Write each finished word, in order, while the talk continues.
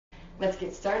Let's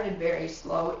get started very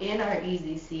slow in our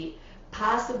easy seat,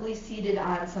 possibly seated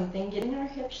on something, getting our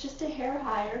hips just a hair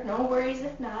higher. No worries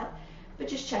if not, but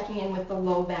just checking in with the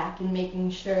low back and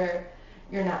making sure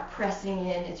you're not pressing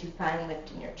in as you find lift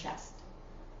in your chest.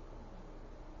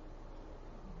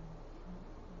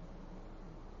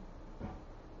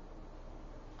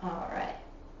 All right.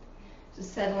 So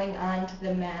settling onto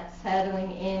the mat,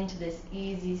 settling into this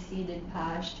easy seated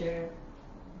posture,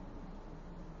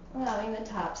 allowing the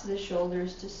tops of the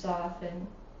shoulders to soften.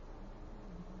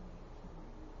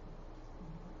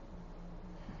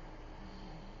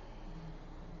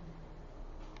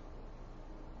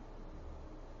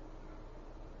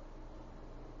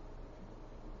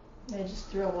 I just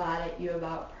threw a lot at you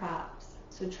about props,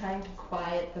 so trying to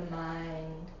quiet the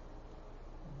mind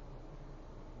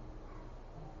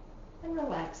and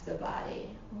relax the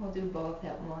body. We'll do both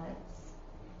at once.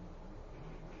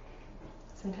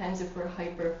 Sometimes if we're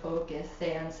hyper-focused,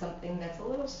 say on something that's a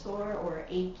little sore or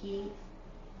achy,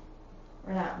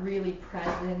 we're not really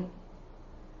present.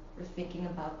 We're thinking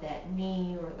about that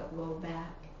knee or the low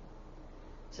back.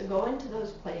 So go into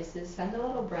those places, send a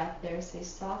little breath there, say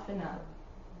soften up.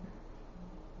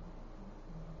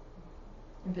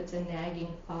 If it's a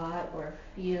nagging thought or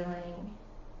feeling,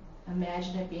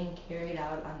 imagine it being carried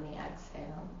out on the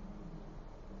exhale.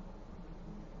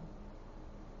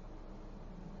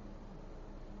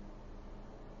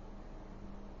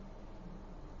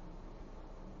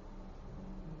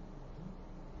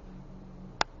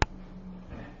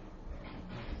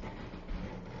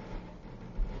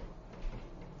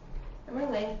 And we're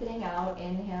lengthening out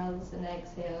inhales and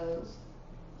exhales,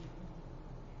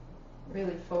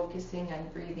 really focusing on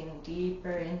breathing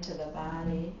deeper into the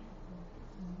body.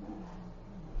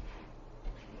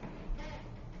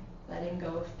 Letting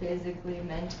go physically,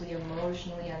 mentally,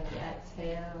 emotionally on the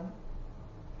exhale.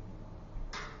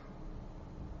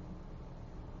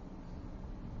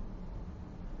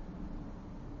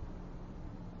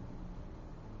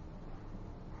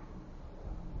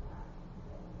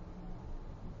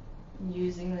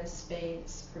 Using this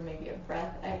space for maybe a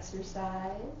breath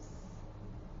exercise.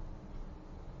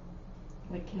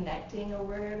 Like connecting a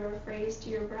word or a phrase to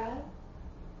your breath.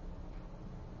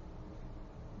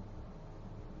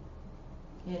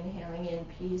 Inhaling in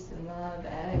peace and love,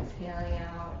 exhaling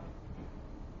out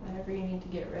whatever you need to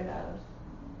get rid of.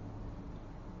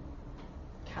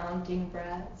 Counting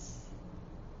breaths.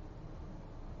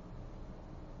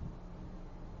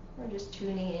 Or just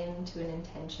tuning in to an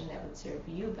intention that would serve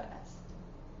you best.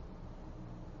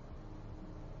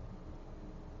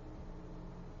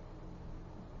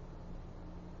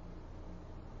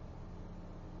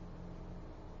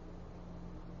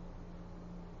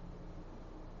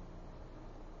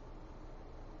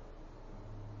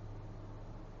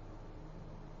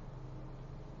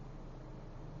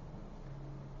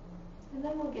 And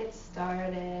then we'll get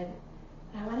started.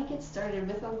 I want to get started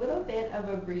with a little bit of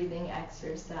a breathing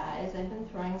exercise. I've been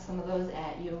throwing some of those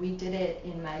at you. We did it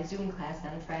in my Zoom class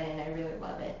on Friday and I really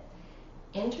love it.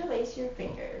 Interlace your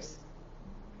fingers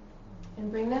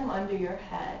and bring them under your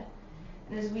head.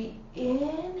 And as we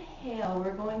inhale,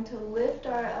 we're going to lift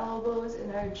our elbows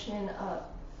and our chin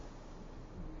up.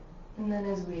 And then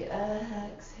as we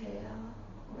exhale,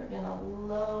 we're going to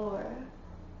lower.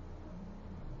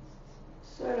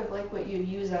 Sort of like what you'd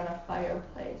use on a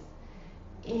fireplace.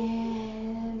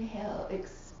 Inhale,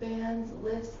 expands,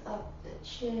 lifts up the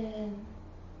chin.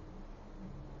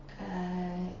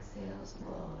 Exhales,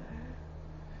 lower.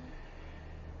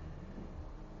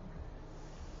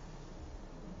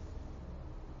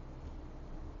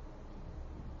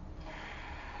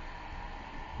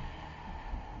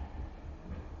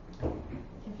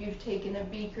 If you've taken a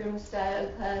Bikram style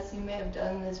class, you may have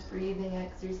done this breathing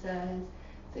exercise.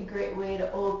 It's a great way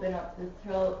to open up the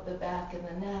throat, the back, and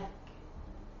the neck,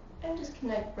 and just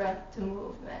connect breath to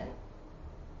movement.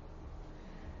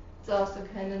 It's also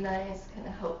kind of nice, kind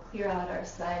of help clear out our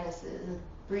sinuses.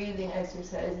 Breathing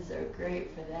exercises are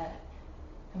great for that,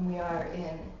 and we are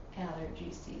in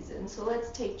allergy season. So let's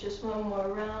take just one more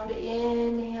round.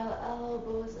 Inhale,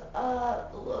 elbows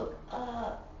up, look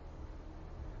up.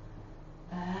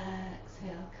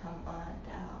 Exhale, come on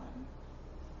down.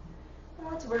 And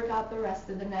let's work out the rest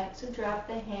of the neck. So drop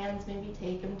the hands, maybe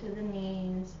take them to the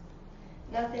knees.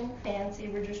 Nothing fancy,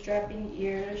 we're just dropping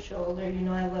ear to shoulder. You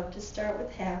know I love to start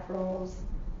with half rolls.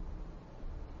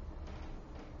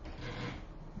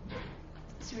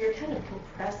 So we were kind of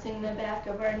compressing the back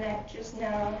of our neck just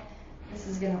now. This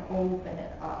is going to open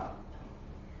it up.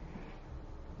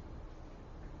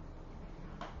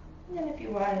 And then if you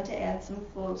wanted to add some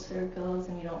full circles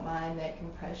and you don't mind that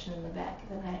compression in the back of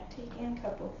the neck, take in a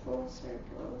couple full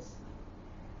circles.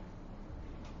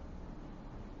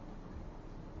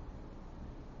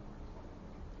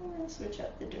 And then switch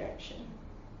up the direction.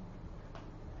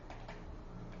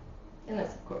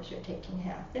 Unless, of course, you're taking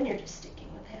half. Then you're just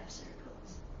sticking with half circles.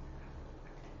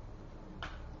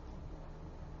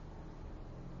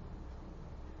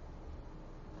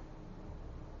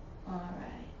 All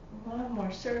right. One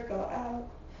more circle out.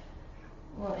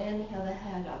 We'll inhale the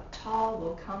head up tall.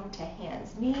 We'll come to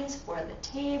hands, knees for the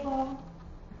table.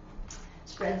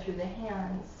 Spread through the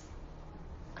hands.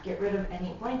 Get rid of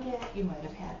any blanket you might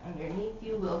have had underneath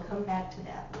you. We'll come back to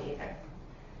that later.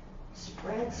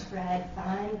 Spread, spread.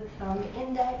 Find the thumb,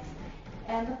 index,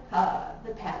 and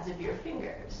the pads of your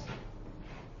fingers.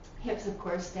 Hips, of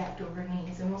course, stacked over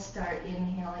knees. And we'll start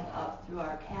inhaling up through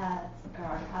our calves, or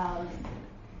our calves,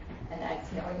 and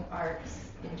exhaling arcs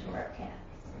into our calves.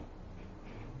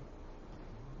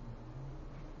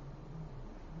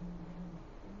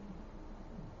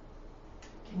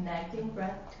 Connecting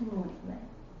breath to movement.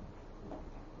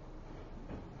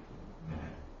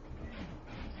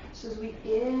 So as we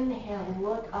inhale,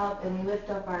 look up and lift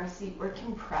up our seat. We're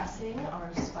compressing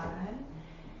our spine.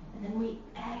 And then we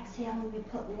exhale and we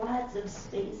put lots of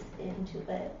space into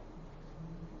it.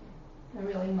 A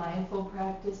really mindful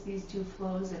practice, these two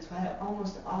flows. That's why I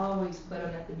almost always put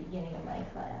them at the beginning of my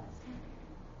class.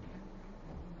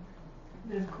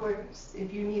 But of course,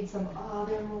 if you need some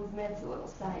other movements, a little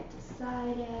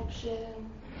side-to-side action,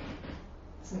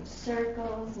 some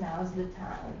circles, now's the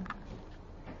time.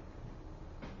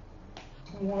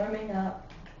 Warming up,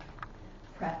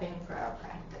 prepping for our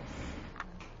practice.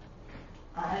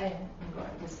 I am going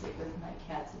to stick with my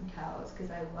cats and cows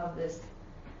because I love this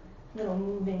little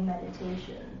moving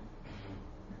meditation.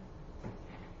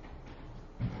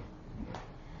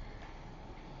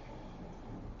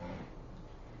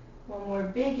 One more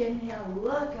big inhale,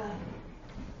 look up.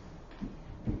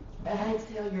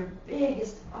 Exhale your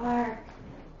biggest arc.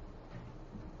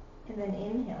 And then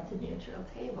inhale to neutral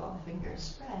table, fingers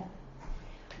spread.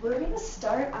 We're going to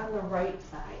start on the right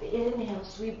side. Inhale,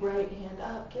 sweep right hand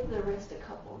up, give the wrist a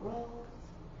couple rolls,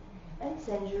 and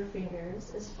send your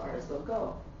fingers as far as they'll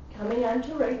go. Coming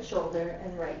onto right shoulder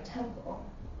and right temple.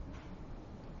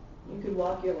 You could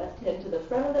walk your left hand to the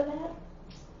front of the mat,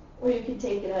 or you could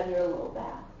take it on your low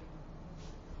back.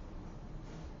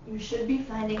 You should be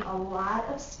finding a lot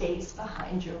of space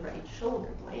behind your right shoulder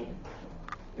blade.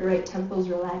 Your right temple's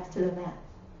relaxed to the mat.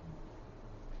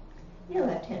 Your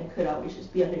left hand could always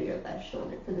just be under your left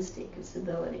shoulder for the sake of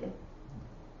stability.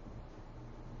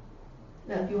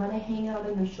 Now, if you want to hang out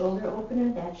in the shoulder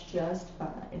opener, that's just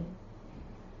fine.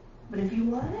 But if you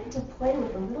wanted to play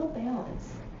with a little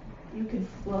balance, you could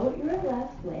float your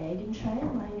left leg and try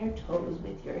and line your toes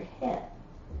with your hip.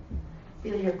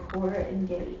 Feel your core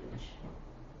engage.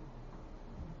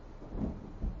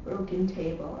 Broken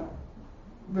table.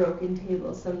 Broken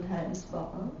tables sometimes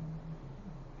fall.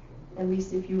 At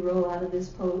least if you roll out of this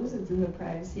pose, it's in the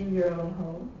privacy of your own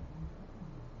home.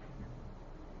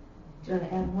 Do you want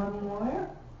to add one more?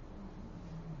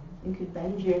 You could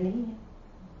bend your knee.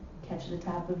 Catch the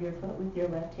top of your foot with your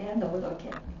left hand, a little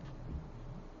kick.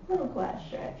 Little quad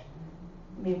stretch.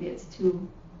 Maybe it's too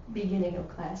beginning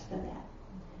of class for that.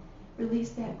 Release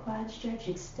that quad stretch,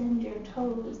 extend your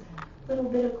toes, little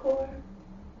bit of core.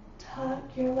 Tuck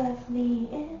your left knee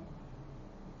in.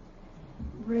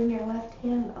 Bring your left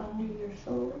hand under your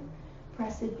shoulder.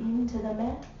 Press it into the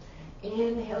mat.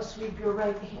 Inhale, sweep your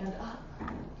right hand up.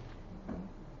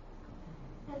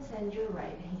 And send your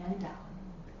right hand down.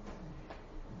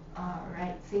 All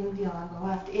right, same deal on the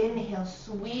left. Inhale,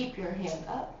 sweep your hand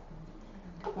up.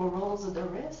 Couple rolls of the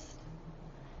wrist.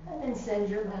 And then send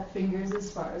your left fingers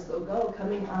as far as they'll go,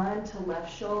 coming on to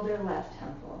left shoulder, left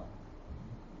temple.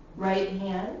 Right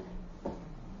hand.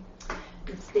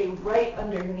 Stay right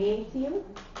underneath you.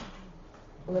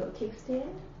 A little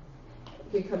kickstand.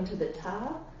 You come to the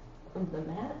top of the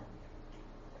mat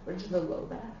or to the low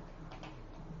back.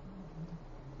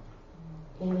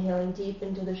 Inhaling deep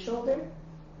into the shoulder.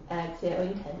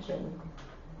 Exhaling tension.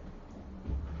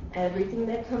 Everything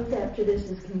that comes after this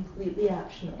is completely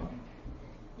optional.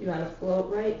 You want to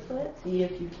float right foot. See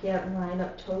if you can't line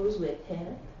up toes with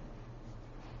hip.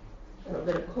 A little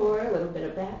bit of core, a little bit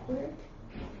of back work.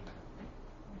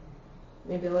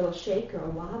 Maybe a little shake or a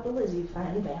wobble as you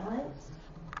find balance.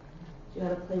 You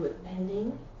want to play with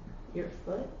bending your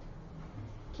foot,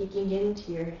 kicking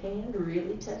into your hand,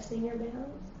 really testing your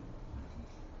balance.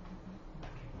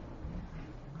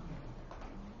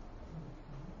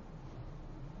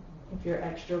 If you're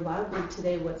extra wobbly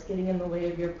today, what's getting in the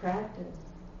way of your practice?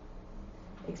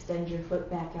 Extend your foot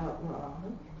back out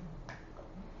long.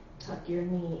 Tuck your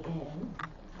knee in.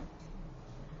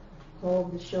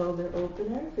 Hold the shoulder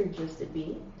opener for just a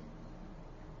beat.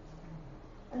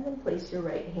 And then place your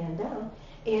right hand down.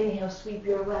 Inhale, sweep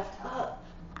your left up.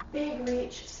 Big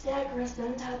reach, stack rest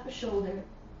on top of shoulder.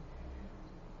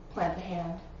 Plant the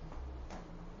hand.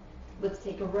 Let's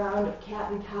take a round of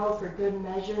cat and cow for good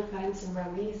measure. Find some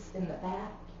release in the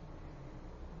back.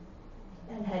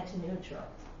 And head to neutral.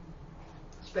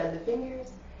 Spread the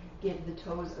fingers. Give the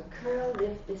toes a curl.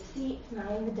 Lift the seat.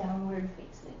 Find the downward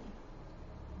facing.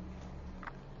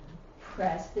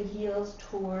 Press the heels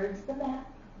towards the mat.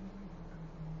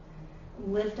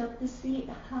 Lift up the seat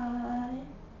high.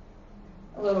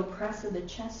 A little press of the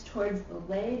chest towards the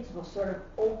legs will sort of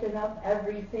open up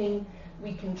everything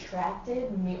we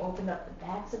contracted when we opened up the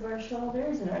backs of our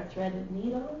shoulders and our threaded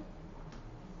needle.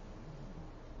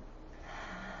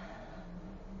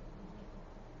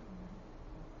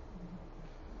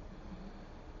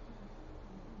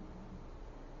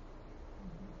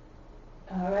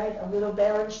 All right, a little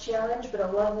balance challenge, but a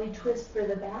lovely twist for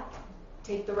the back.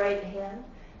 Take the right hand,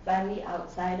 find the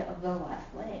outside of the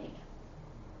left leg.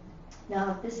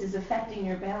 Now, if this is affecting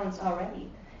your balance already,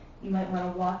 you might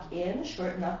want to walk in,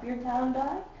 shorten up your down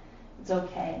dog. It's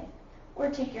okay. Or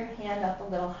take your hand up a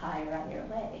little higher on your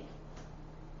leg.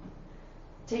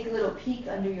 Take a little peek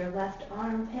under your left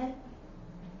armpit.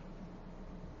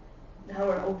 Now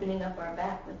we're opening up our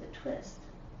back with a twist.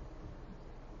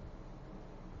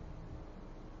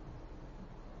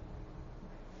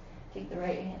 Take the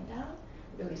right hand down.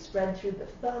 Really spread through the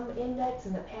thumb, index,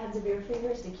 and the pads of your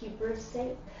fingers to keep wrists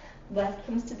safe. Left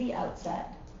comes to the outside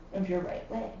of your right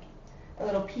leg. A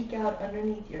little peek out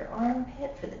underneath your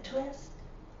armpit for the twist.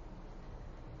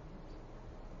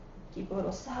 Keep a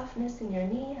little softness in your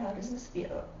knee. How does this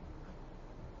feel?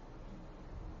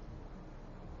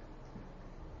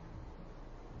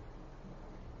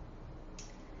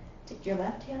 Take your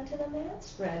left hand to the mat,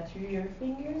 spread through your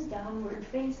fingers, downward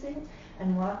facing,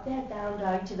 and walk that down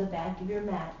dog to the back of your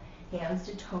mat. Hands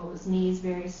to toes, knees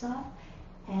very soft,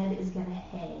 head is going to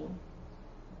hang.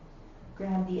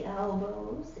 Grab the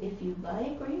elbows if you'd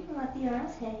like, or you can let the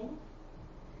arms hang.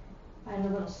 Find a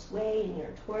little sway in your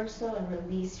torso and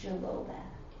release your low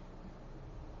back.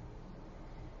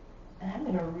 And I'm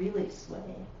going to really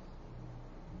sway,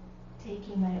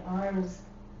 taking my arms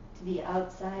to the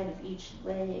outside of each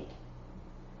leg,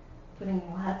 putting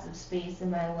lots of space in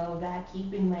my low back,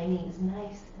 keeping my knees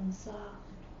nice and soft.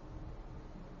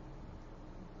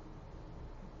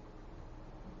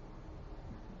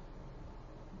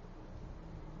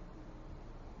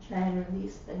 Try and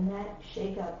release the neck,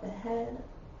 shake out the head.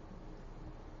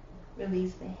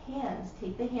 Release the hands.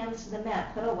 Take the hands to the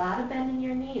mat. Put a lot of bend in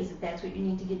your knees if that's what you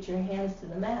need to get your hands to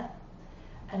the mat.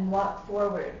 And walk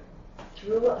forward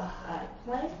through a high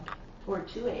plank, or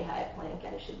to a high plank,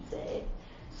 I should say.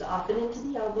 Soften into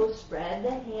the elbows, spread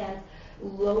the hands,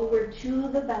 lower to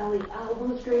the belly,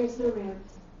 elbows graze the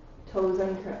ribs, toes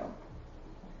uncurl.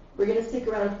 We're going to stick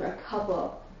around for a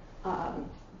couple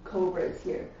cobras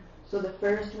here. So the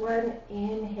first one,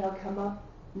 inhale, come up,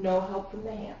 no help from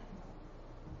the hand.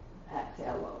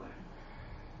 Exhale, lower.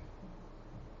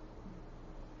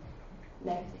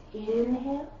 Next,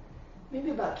 inhale,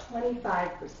 maybe about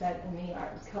 25% in the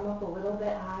arms. Come up a little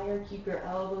bit higher, keep your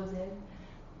elbows in.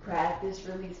 Practice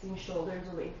releasing shoulders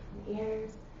away from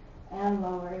ears, and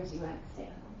lower as you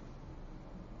exhale.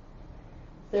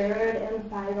 Third and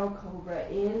final cobra.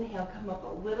 Inhale, come up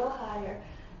a little higher,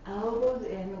 elbows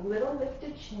in, a little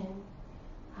lifted chin.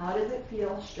 How does it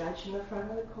feel? Stretch in the front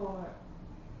of the core.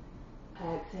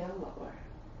 Exhale, lower.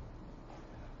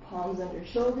 Palms under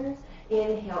shoulders.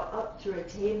 Inhale, up through a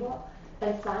table.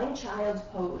 And find child's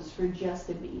pose for just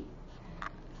a beat.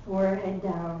 Forehead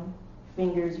down,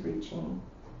 fingers reaching.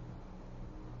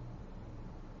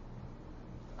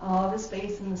 All the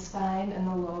space in the spine and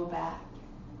the low back.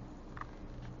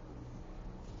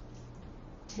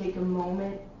 Take a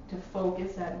moment to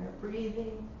focus on your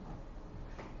breathing.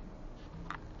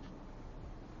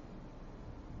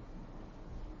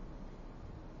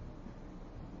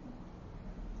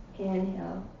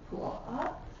 Inhale, pull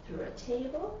up through a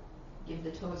table. Give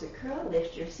the toes a curl.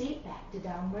 Lift your seat back to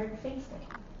downward facing.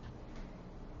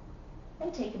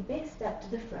 And take a big step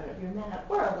to the front of your mat,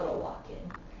 or a little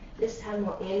walk-in. This time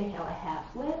we'll inhale a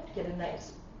half lift, get a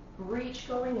nice reach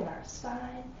going in our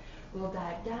spine. We'll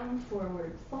dive down,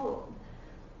 forward fold,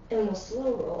 and we'll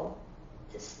slow roll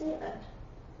to stand.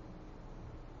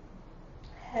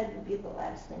 Head will be the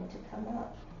last thing to come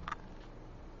up.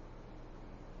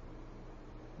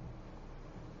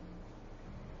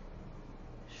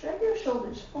 Shrug your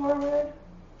shoulders forward,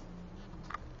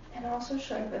 and also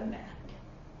shrug them back.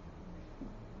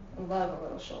 I love a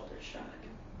little shoulder shrug.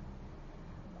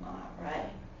 All right.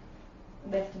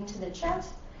 Lift into the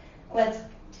chest. Let's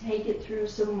Take it through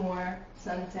some more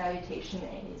sun salutation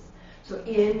A's. So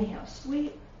inhale,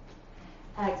 sweep.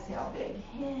 Exhale, big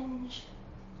hinge.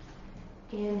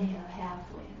 Inhale,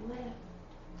 halfway lift.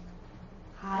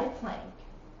 High plank.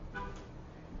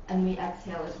 And we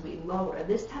exhale as we lower.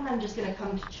 This time I'm just going to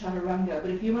come to chaturanga,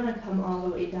 but if you want to come all the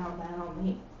way down, by all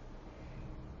means.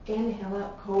 Inhale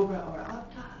up, cobra or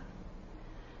up dog.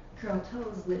 Curl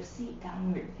toes, lift seat,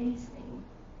 downward facing.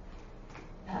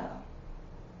 Pedal.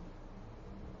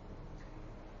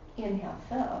 Inhale,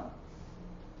 fill.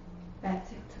 Back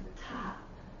tilt to the top.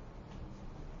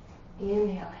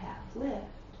 Inhale, half lift.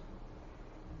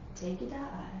 Take a dive.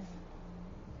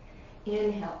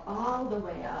 Inhale all the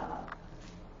way up.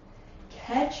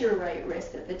 Catch your right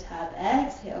wrist at the top.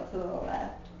 Exhale to the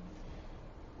left.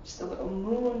 Just a little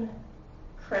moon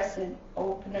crescent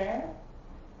opener.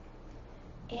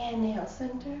 Inhale,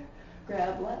 center.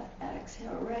 Grab left.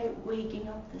 Exhale, right. Waking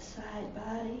up the side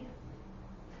body.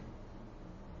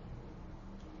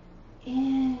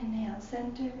 Inhale,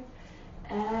 center.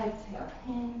 Exhale,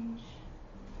 hinge.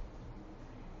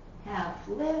 Half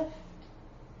lift.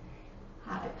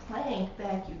 High plank.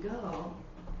 Back you go.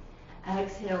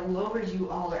 Exhale, lowers you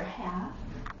all or half.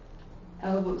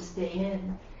 Elbows stay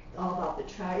in. All about the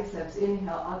triceps.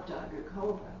 Inhale, up dog or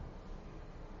cobra.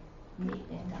 Meet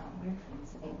in downward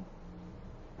facing.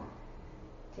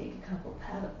 Take a couple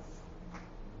pedals.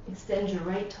 Extend your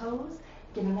right toes.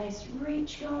 Get a nice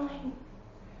reach going.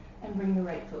 And bring your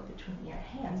right foot between your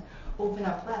hands. Open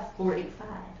up left, 45.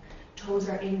 Toes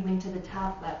are angling to the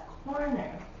top left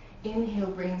corner. Inhale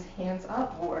brings hands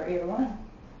up, warrior one.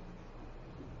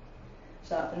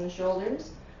 Soften the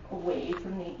shoulders, away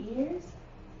from the ears.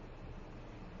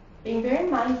 Being very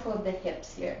mindful of the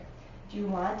hips here. Do you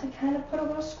want to kind of put a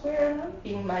little square in them?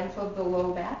 Being mindful of the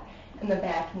low back and the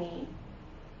back knee.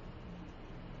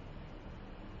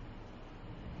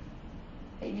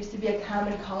 It used to be a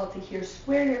common call to hear,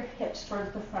 square your hips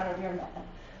towards the front of your mat.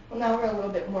 Well, now we're a little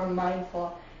bit more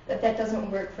mindful that that doesn't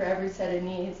work for every set of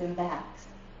knees and backs.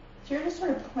 So you're just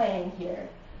sort of playing here.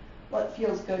 What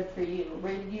feels good for you?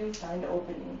 Where do you find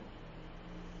opening?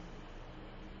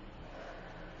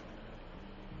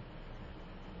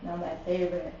 Now my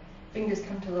favorite. Fingers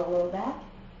come to the low back.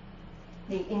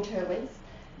 They interlace.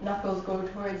 Knuckles go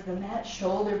towards the mat.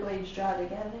 Shoulder blades draw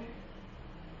together.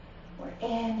 We're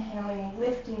inhaling,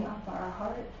 lifting up our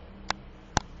heart.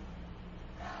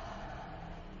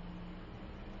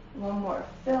 One more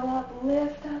fill up,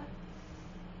 lift up.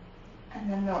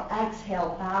 And then we'll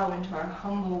exhale, bow into our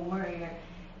humble warrior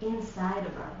inside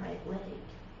of our right leg.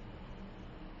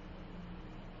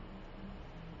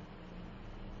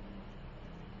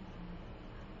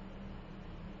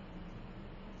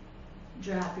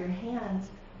 Drop your hands,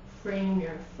 frame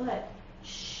your foot,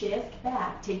 shift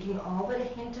back, taking all but a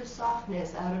hint of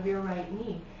softness out of your right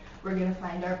knee. We're going to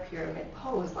find our pyramid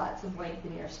pose, lots of length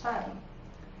in your spine.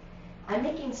 I'm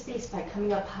making space by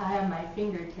coming up high on my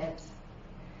fingertips.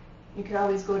 You could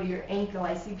always go to your ankle.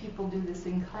 I see people do this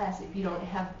in class if you don't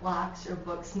have blocks or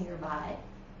books nearby.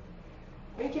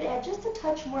 Or you could add just a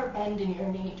touch more bend in your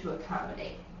knee to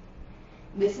accommodate.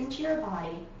 Listen to your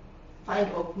body.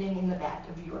 Find opening in the back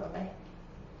of your leg.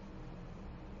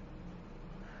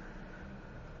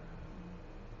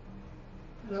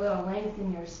 Put a little length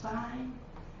in your spine.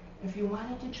 If you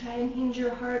wanted to try and hinge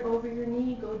your heart over your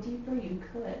knee, go deeper, you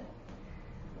could.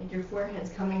 Like your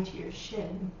forehead's coming to your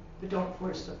shin, but don't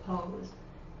force the pose.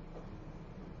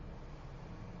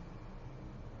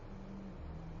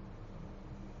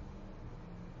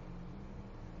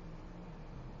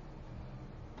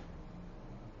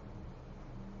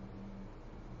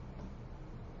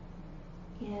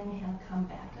 Inhale, come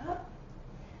back up.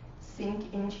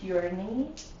 Sink into your knee.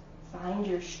 Find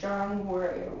your strong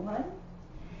warrior one.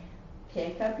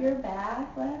 Pick up your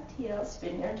back left heel,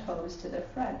 spin your toes to the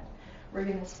front. We're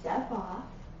going to step off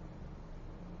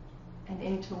and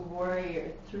into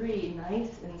warrior three,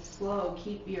 nice and slow.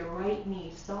 Keep your right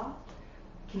knee soft,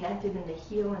 connected in the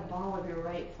heel and ball of your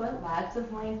right foot. Lots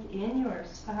of length in your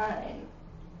spine.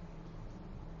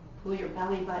 Pull your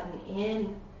belly button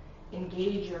in.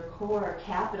 Engage your core,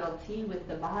 capital T with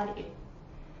the body.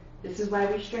 This is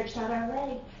why we stretched out our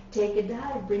leg. Take a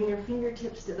dive, bring your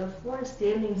fingertips to the floor,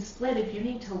 standing split. If you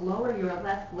need to lower your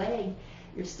left leg,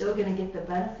 you're still going to get the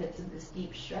benefits of this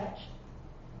deep stretch.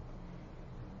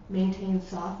 Maintain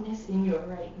softness in your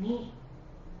right knee.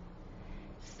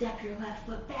 Step your left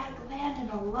foot back, land in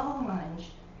a low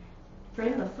lunge.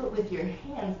 Frame the foot with your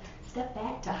hands. Step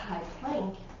back to high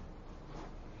plank.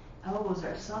 Elbows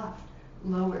are soft.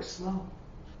 Lower slow.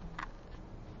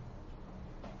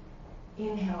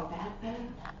 Inhale, back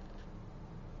bend.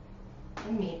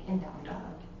 And meet in down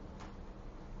dog.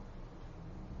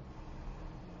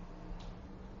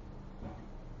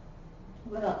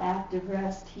 Little active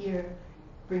rest here.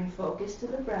 Bring focus to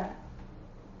the breath.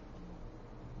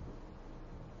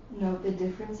 Note the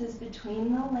differences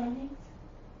between the legs.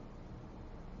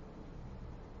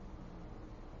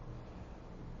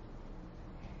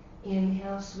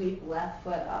 Inhale, sweep left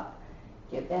foot up.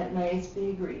 Get that nice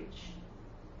big reach.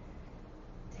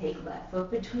 Take left foot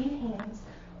between hands.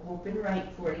 Open right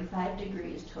 45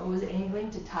 degrees. Toes angling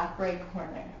to top right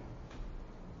corner.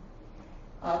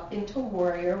 Up into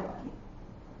warrior one.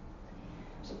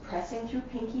 So pressing through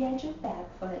pinky edge of back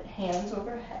foot, hands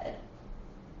overhead.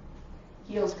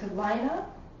 Heels could line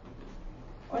up,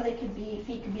 or feet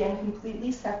could be on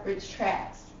completely separate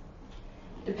tracks,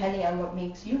 depending on what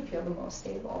makes you feel the most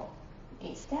stable.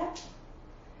 8 steps.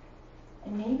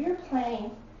 And maybe you're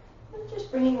playing with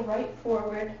just bringing right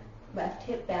forward, left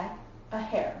hip back a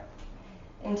hair,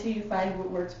 until you find what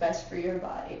works best for your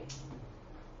body.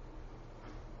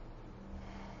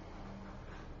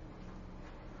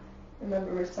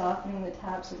 Remember, we're softening the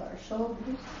tops of our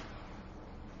shoulders,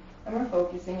 and we're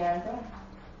focusing on breath.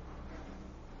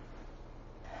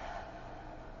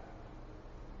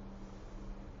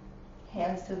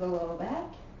 Hands to the low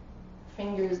back,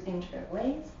 fingers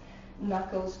interlace,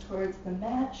 knuckles towards the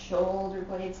mat, shoulder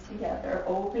blades together,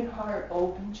 open heart,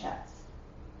 open chest.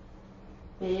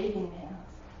 Big inhales.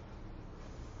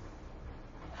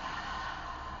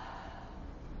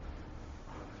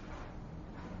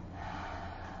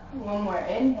 One more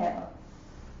inhale.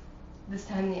 This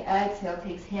time the exhale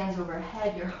takes hands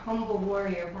overhead, your humble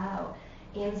warrior bow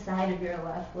inside of your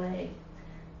left leg.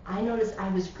 I noticed I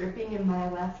was gripping in my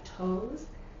left toes.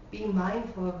 Be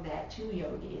mindful of that too,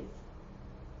 yogis.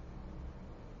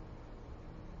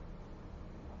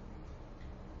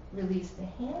 Release the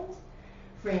hands,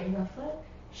 frame the foot,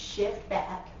 shift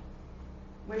back.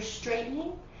 We're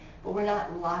straightening, but we're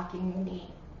not locking the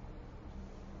knee.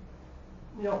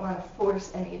 We don't want to force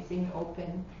anything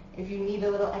open. If you need a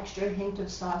little extra hint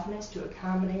of softness to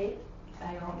accommodate,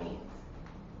 by all means.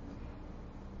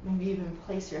 Maybe even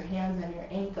place your hands on your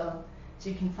ankle so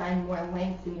you can find more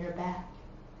length in your back.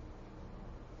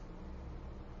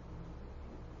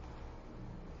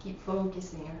 Keep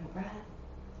focusing on breath.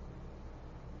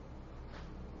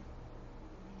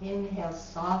 Inhale,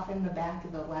 soften the back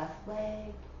of the left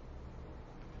leg.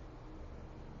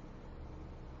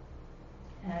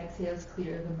 Exhales,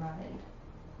 clear the mind.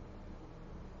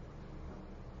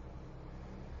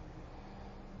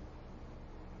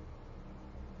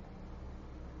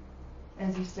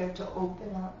 As you start to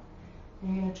open up,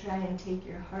 you're going to try and take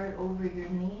your heart over your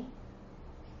knee,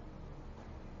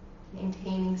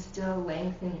 maintaining still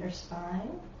length in your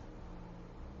spine.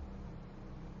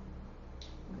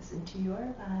 Listen to your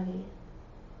body.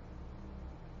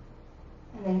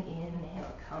 And then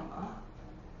inhale, come up.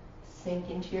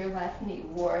 Sink into your left knee,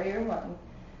 warrior one.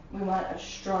 We want a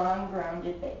strong,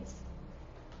 grounded base.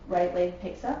 Right leg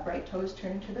picks up, right toes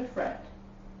turn to the front.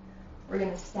 We're going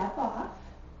to step off.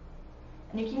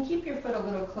 And you can keep your foot a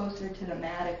little closer to the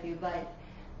mat if you'd like.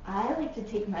 I like to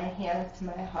take my hands to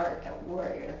my heart at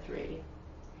warrior three.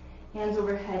 Hands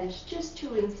overhead is just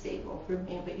too unstable for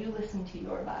me, but you listen to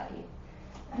your body.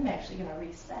 I'm actually going to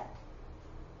reset.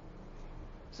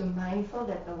 So mindful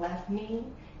that the left knee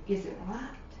isn't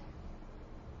locked,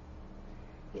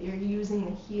 that you're using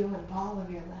the heel and ball of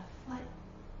your left foot,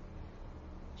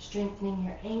 strengthening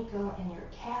your ankle and your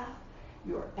calf,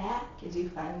 your back as you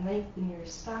find length in your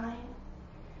spine.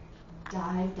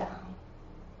 Dive down,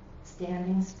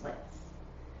 standing splits.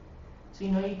 So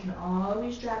you know you can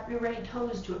always drop your right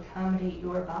toes to accommodate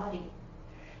your body.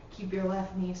 Keep your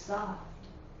left knee soft.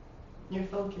 Your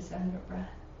focus on your breath.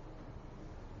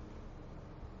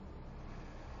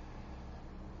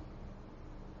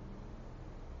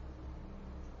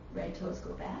 Right toes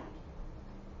go back.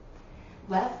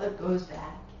 Left foot goes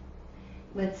back.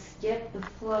 Let's skip the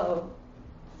flow.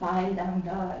 Find down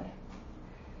dog.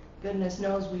 Goodness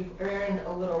knows we've earned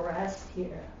a little rest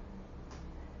here.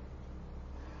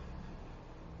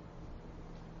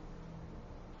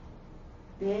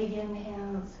 Big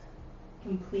inhales,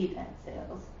 complete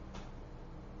exhales.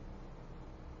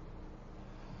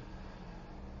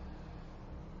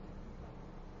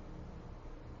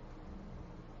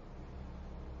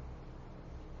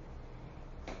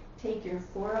 Take your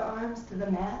forearms to the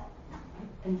mat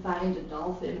and find a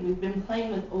dolphin. We've been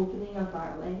playing with opening up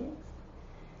our legs.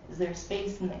 Is there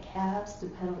space in the calves to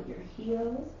pedal your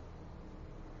heels?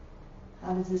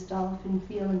 How does this dolphin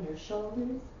feel in your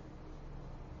shoulders?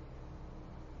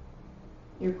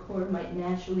 Your core might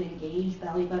naturally engage,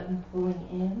 belly button pulling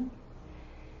in.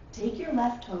 Take your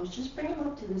left toes, just bring them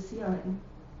up to the ceiling.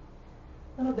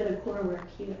 A little bit of core work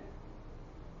here.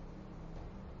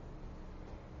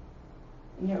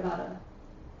 And you're about a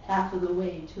half of the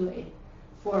way to a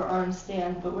forearm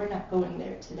stand, but we're not going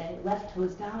there today. Left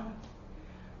toes down,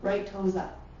 right toes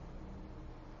up.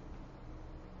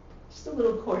 Just a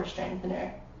little core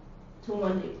strengthener to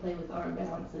one day play with arm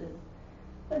balances,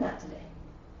 but not today.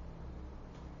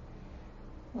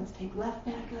 Let's take left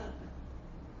back up,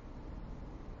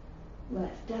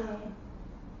 left down,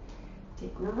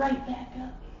 take right back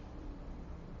up,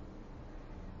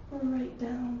 right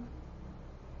down,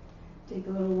 take a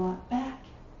little walk back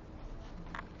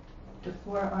to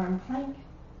forearm plank,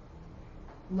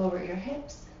 lower your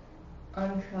hips,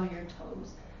 uncurl your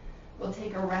toes. We'll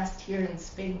take a rest here in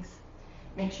Sphinx.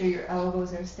 Make sure your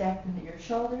elbows are stacked into your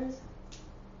shoulders.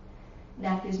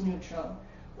 Neck is neutral.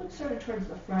 Look sort of towards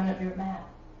the front of your mat.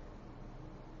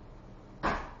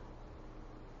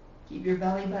 Keep your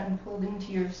belly button pulled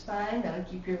into your spine. That'll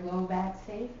keep your low back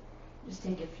safe. Just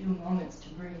take a few moments to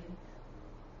breathe.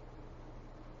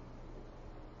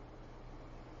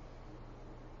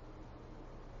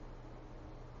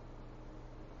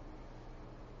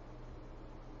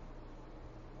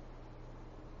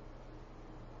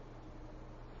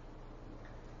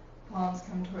 Palms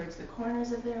come towards the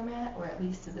corners of their mat, or at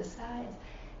least to the sides.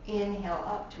 Inhale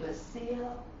up to a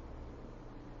seal.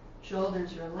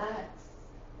 Shoulders relax.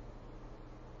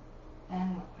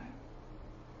 And lower.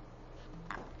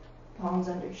 Palms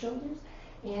under shoulders.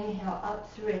 Inhale up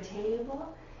through a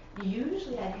table.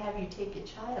 Usually I'd have you take a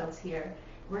child's here.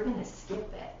 We're going to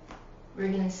skip it. We're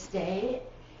going to stay,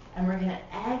 and we're going to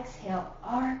exhale,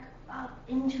 arc up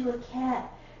into a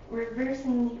cat,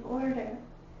 reversing the order.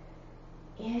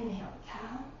 Inhale,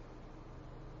 cow.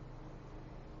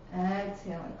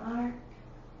 Exhale, and arc.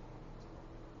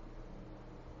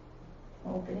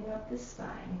 Opening up the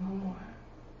spine, one more.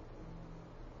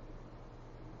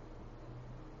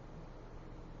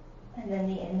 And then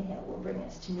the inhale will bring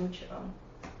us to neutral.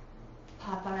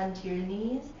 Pop onto your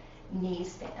knees, knee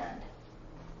stand.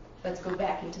 Let's go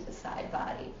back into the side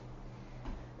body.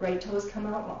 Right toes come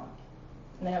out long.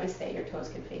 And I always say your toes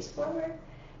can face forward,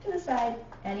 to the side,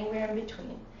 anywhere in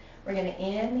between. We're going to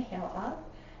inhale up,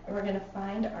 and we're going to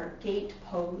find our gate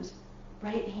pose.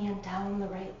 Right hand down the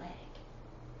right leg.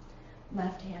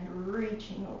 Left hand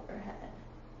reaching overhead.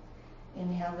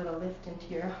 Inhale, little lift into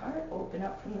your heart. Open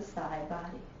up from the side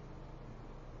body.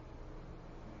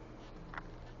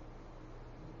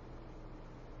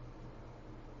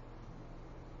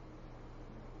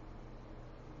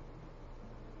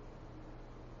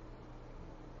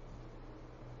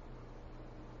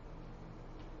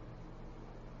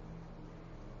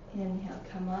 Inhale,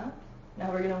 come up.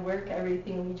 Now we're going to work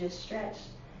everything we just stretched.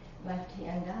 Left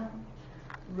hand down,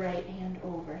 right hand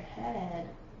overhead.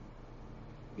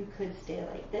 You could stay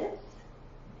like this.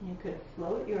 You could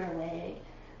float your leg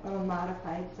on a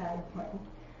modified side plank.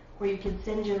 Or you could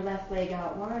send your left leg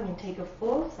out long and take a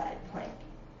full side plank.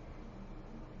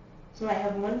 So I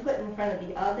have one foot in front of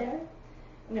the other.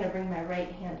 I'm going to bring my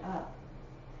right hand up.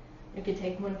 You could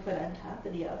take one foot on top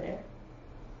of the other.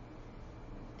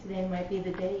 Today might be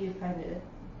the day you find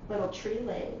a little tree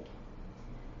leg,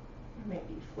 or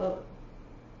maybe float.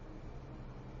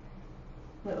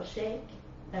 Little shake,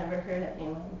 never hurt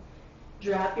anyone.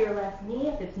 Drop your left knee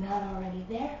if it's not already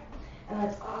there, and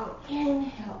let's all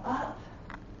inhale up,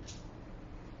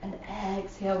 and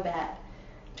exhale back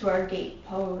to our gate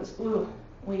pose. Ooh,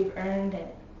 we've earned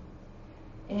it.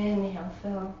 Inhale,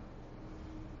 fill,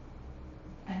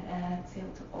 and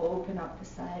exhale to open up the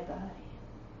side body.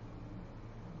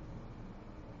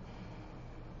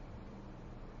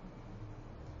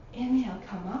 Inhale,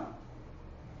 come up.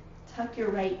 Tuck your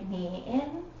right knee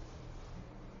in.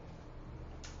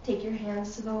 Take your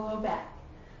hands to the low back.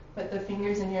 Put the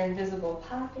fingers in your invisible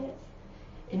pockets.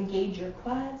 Engage your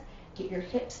quads. Get your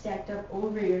hips stacked up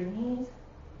over your knees.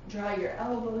 Draw your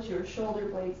elbows, your shoulder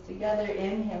blades together.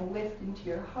 Inhale, lift into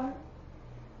your heart.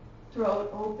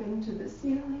 Throat open to the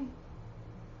ceiling.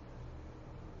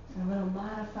 A little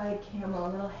modified camel,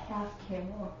 a little half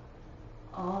camel.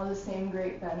 All the same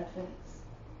great benefits.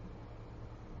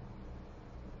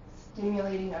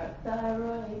 Stimulating our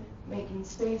thyroid, making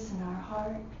space in our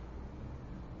heart,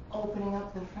 opening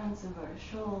up the fronts of our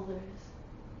shoulders.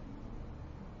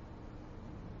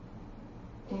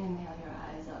 Inhale your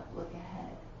eyes up, look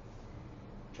ahead.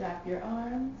 Drop your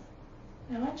arms,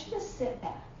 and I want you to sit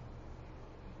back.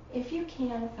 If you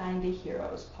can, find a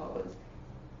hero's pose,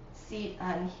 seat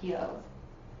on heels.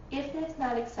 If that's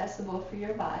not accessible for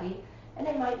your body, and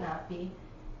it might not be,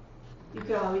 you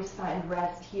could always find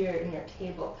rest here in your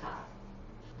tabletop.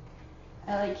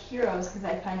 I like heroes because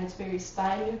I find it's very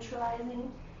spine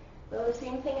neutralizing, though the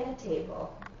same thing in a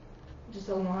table, just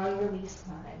a long release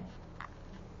line.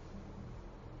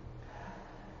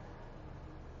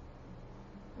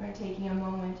 We're taking a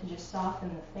moment to just soften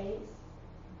the face.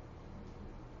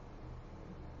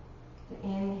 To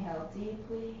inhale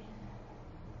deeply.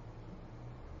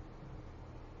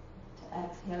 To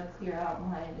exhale, clear out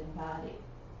mind and body.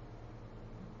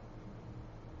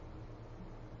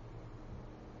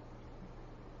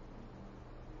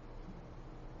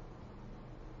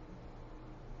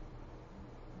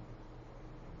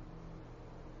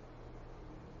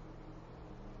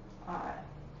 Alright.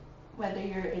 Whether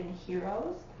you're in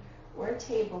heroes or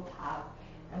tabletop,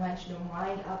 I want you to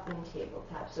wind up in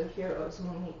tabletop. So heroes,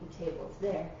 we'll make the tables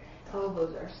there.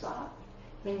 Elbows are soft,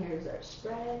 fingers are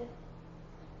spread.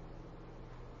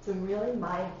 Some really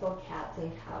mindful cats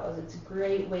and cows. It's a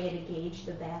great way to gauge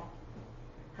the back,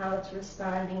 how it's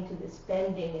responding to this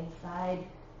bending inside,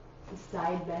 the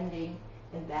side bending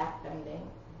and back bending.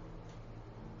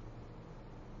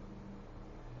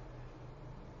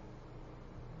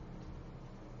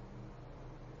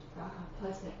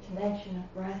 Plus that connection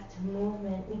of breath to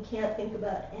movement. We can't think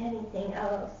about anything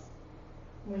else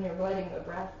when you're letting the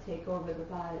breath take over the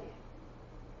body.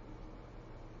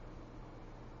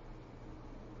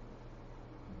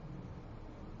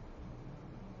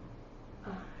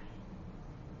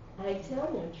 Alright.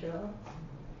 Exhale neutral.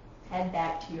 Head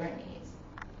back to your knees.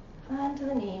 Onto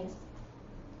the knees.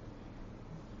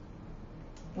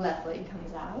 Left leg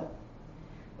comes out.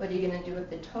 What are you going to do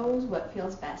with the toes? What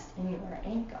feels best in your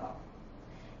ankle?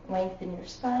 Lengthen your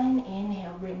spine.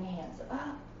 Inhale, bring hands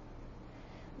up.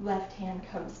 Left hand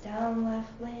comes down,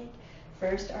 left leg.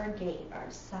 First our gate, our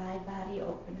side body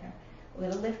opener.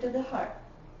 Little lift of the heart.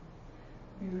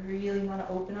 We really want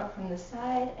to open up from the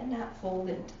side and not fold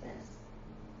into this.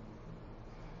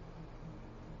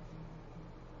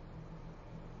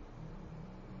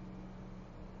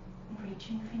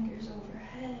 Reaching fingers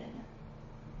overhead.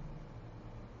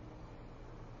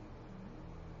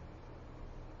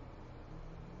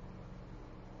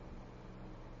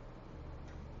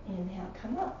 Inhale,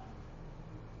 come up.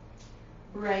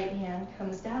 Right hand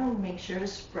comes down. Make sure to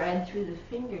spread through the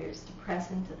fingers to press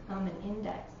into thumb and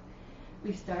index.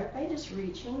 We start by just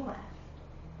reaching left.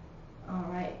 All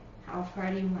right, how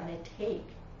far do you want to take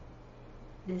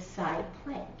this side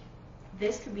plank?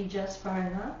 This could be just far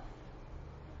enough.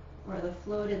 Or the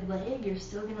floated leg, you're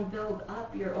still going to build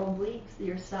up your obliques,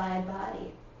 your side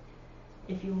body.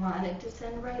 If you wanted to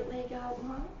send right leg out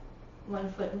long,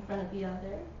 one foot in front of the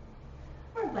other,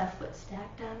 or left foot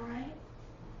stacked on right.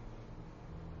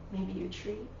 Maybe you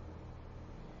treat.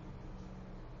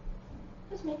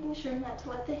 Just making sure not to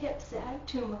let the hips sag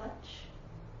too much.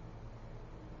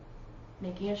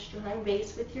 Making a strong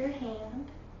base with your hand.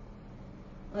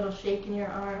 A little shake in your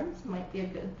arms might be a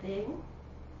good thing.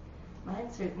 Mine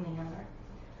certainly are.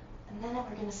 And then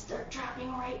we're going to start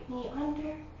dropping right knee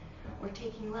under. We're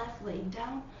taking left leg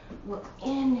down. We'll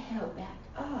inhale back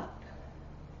up.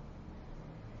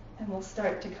 And we'll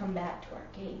start to come back to our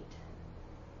gate.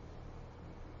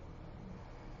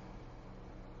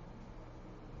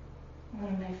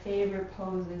 One of my favorite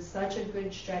poses, such a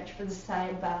good stretch for the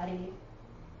side body.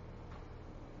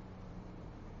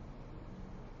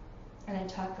 And I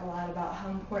talk a lot about how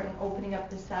important opening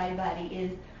up the side body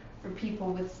is for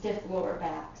people with stiff lower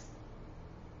backs.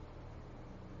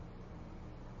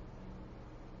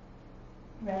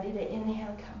 Ready to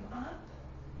inhale, come up.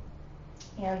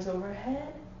 Hands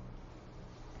overhead.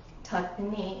 Tuck the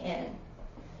knee in.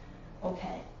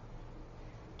 Okay.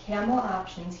 Camel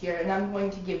options here, and I'm going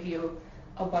to give you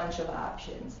a bunch of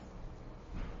options.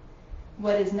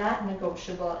 What is not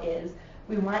negotiable is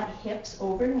we want hips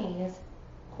over knees,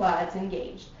 quads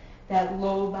engaged. That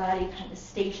low body kind of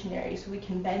stationary so we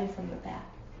can bend from the back.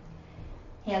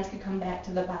 Hands could come back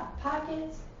to the back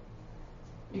pockets.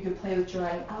 You could play with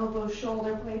drawing elbows,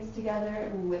 shoulder blades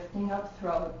together, lifting up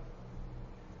throat.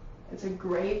 It's a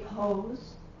great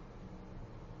pose.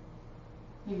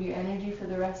 Give you energy for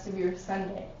the rest of your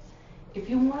Sunday. If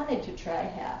you wanted to try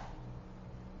half,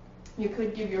 you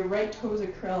could give your right toes a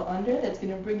curl under. That's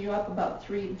going to bring you up about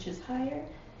 3 inches higher.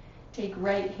 Take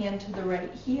right hand to the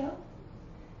right heel.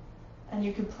 And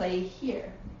you could play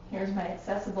here. Here's my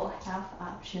accessible half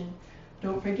option.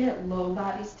 Don't forget, low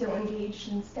body still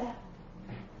engaged and stacked.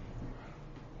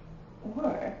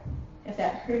 Or, if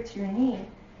that hurts your knee,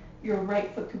 your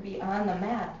right foot could be on the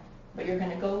mat, but you're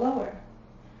going to go lower.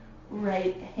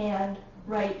 Right hand,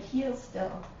 right heel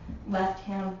still. Left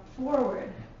hand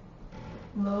forward.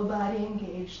 Low body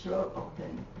engaged, throat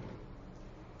open.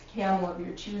 Camel of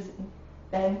your choosing.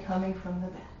 Bend coming from the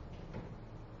back.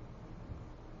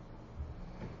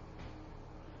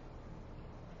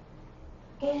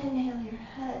 Inhale your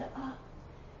head up.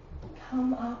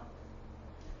 Come up.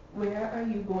 Where are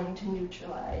you going to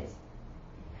neutralize?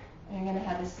 You're going to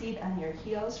have a seat on your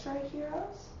heels for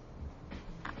heroes.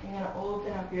 You're going to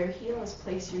open up your heels,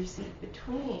 place your seat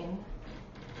between.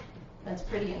 That's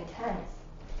pretty intense.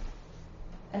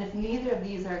 And if neither of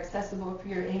these are accessible for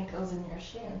your ankles and your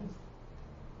shins,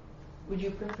 would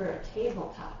you prefer a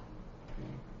tabletop?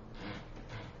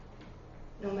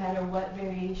 No matter what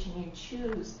variation you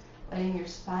choose, letting your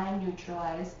spine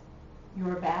neutralize,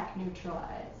 your back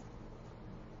neutralize.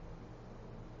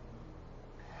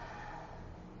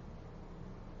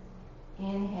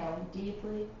 Inhaling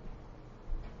deeply.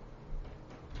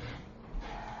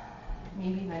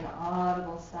 Maybe even an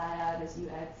audible sigh out as you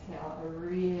exhale, a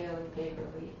really big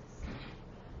release.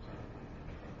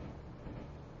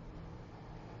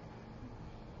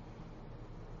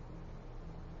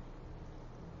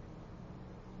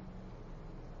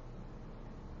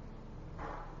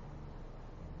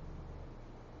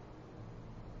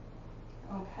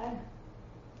 Okay,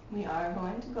 we are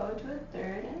going to go to a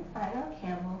third and final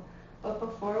camel, but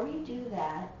before we do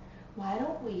that, why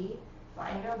don't we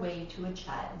find our way to a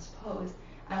child's pose?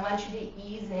 I want you to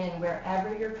ease in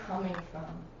wherever you're coming from.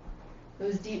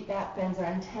 Those deep back bends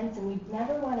are intense, and we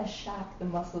never want to shock the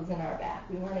muscles in our back.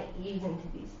 We want to ease into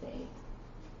these things.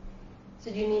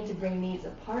 So do you need to bring knees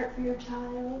apart for your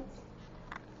child?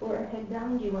 Forehead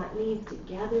down? Do you want knees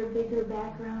together, bigger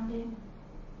back rounding?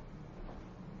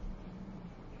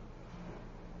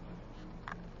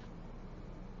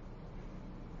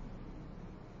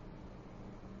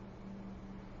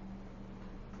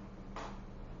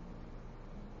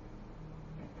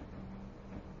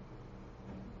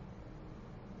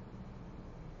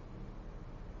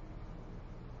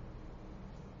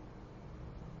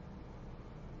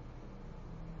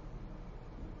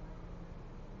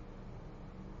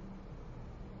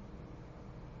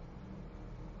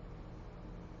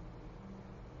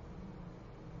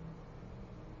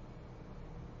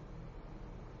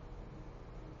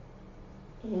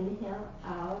 Inhale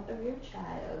out of your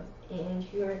child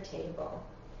into your table.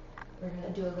 We're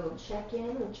going to do a little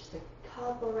check-in with just a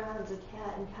couple rounds of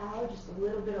cat and cow, just a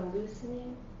little bit of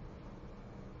loosening.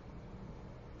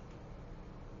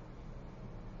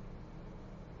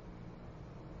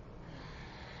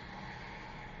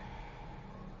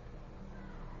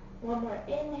 One more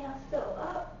inhale, fill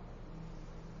up.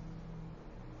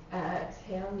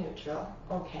 Exhale, neutral.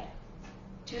 Okay.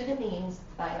 To the knees,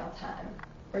 final time.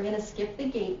 We're going to skip the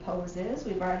gate poses.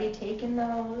 We've already taken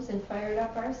those and fired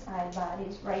up our side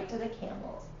bodies right to the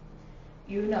camels.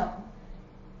 You know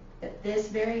that this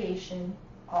variation,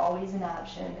 always an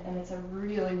option, and it's a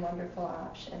really wonderful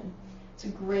option. It's a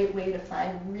great way to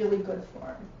find really good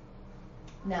form.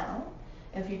 Now,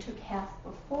 if you took half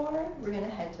before, we're going to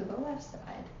head to the left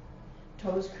side.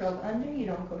 Toes curled under, you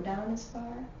don't go down as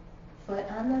far.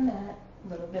 Foot on the mat, a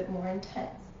little bit more intense.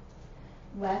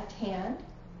 Left hand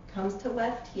comes to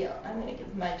left heel. I'm going to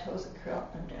give my toes a curl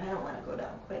under. I don't want to go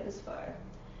down quite as far.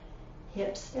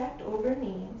 Hips stacked over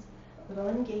knees. A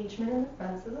little engagement in the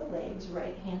fronts of the legs.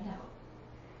 Right hand out.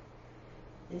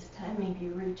 This time maybe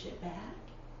reach it back.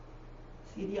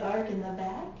 See the arc in the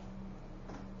back?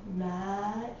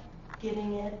 Not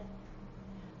getting it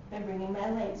by bringing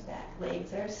my legs back.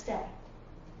 Legs are stacked.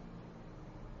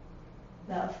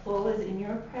 Now full is in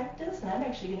your practice, and I'm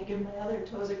actually going to give my other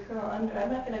toes a curl under.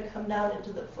 I'm not going to come down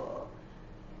into the full.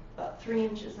 About 3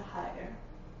 inches higher.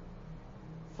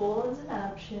 Full is an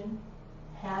option.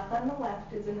 Half on the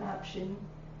left is an option.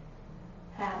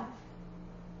 Half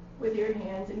with your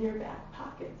hands in your back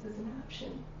pockets is an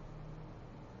option.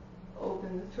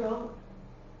 Open the throat.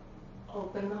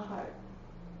 Open the heart.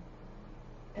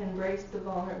 Embrace the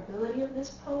vulnerability of this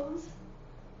pose.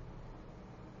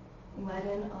 Let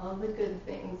in all the good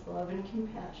things, love and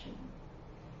compassion.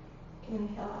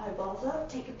 Inhale, eyeballs up,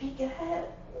 take a peek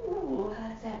ahead. Ooh, how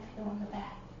does that feel in the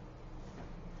back?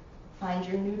 Find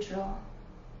your neutral,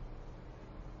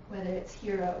 whether it's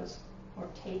heroes or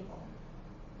table.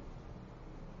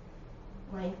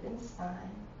 Lengthen spine.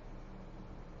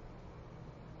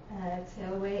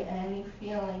 Exhale away any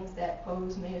feelings that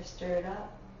pose may have stirred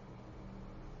up.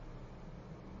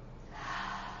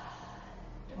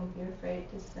 Don't be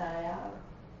afraid to sigh out.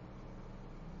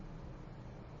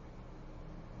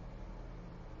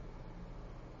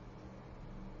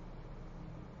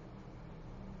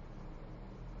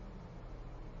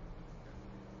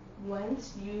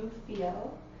 Once you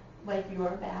feel like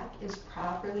your back is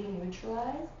properly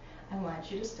neutralized, I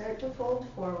want you to start to fold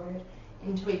forward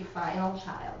into a final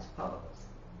child's pose.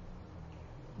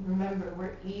 Remember,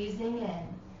 we're easing in.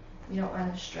 We don't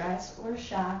want to stress or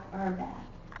shock our back.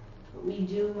 But we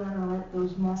do want to let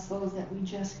those muscles that we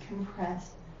just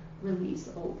compressed release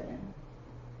open.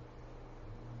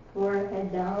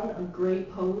 Forehead down, a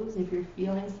great pose if you're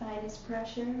feeling sinus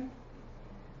pressure.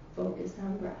 Focus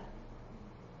on breath.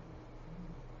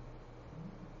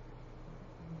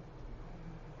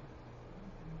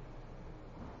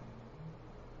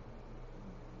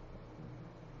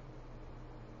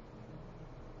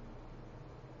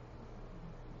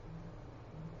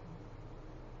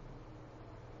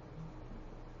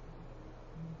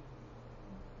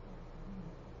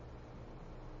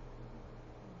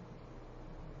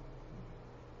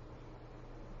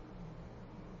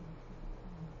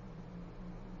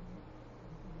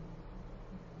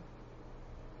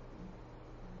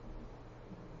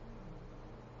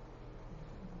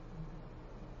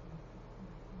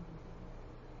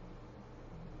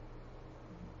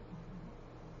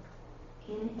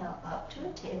 Inhale up to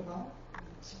a table,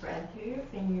 spread through your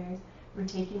fingers. We're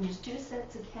taking just 2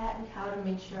 sets of cat and cow to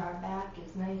make sure our back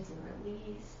is nice and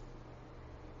released.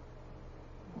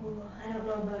 Ooh, I don't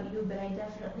know about you, but I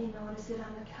definitely notice it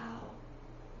on the cow.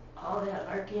 All that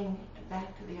arcing and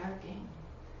back to the arcing.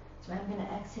 So I'm going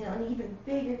to exhale an even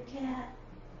bigger cat.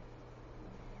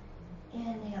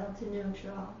 Inhale to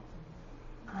neutral,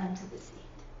 onto the seat.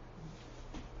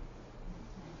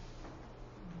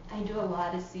 I do a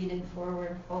lot of seated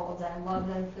forward folds. I love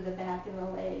them for the back and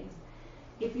the legs.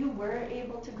 If you were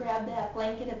able to grab that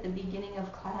blanket at the beginning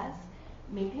of class,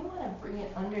 maybe you want to bring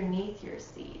it underneath your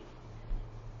seat.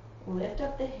 Lift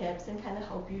up the hips and kind of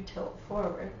help you tilt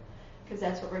forward, because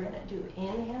that's what we're going to do.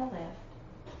 Inhale,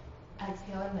 lift.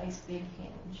 Exhale, a nice big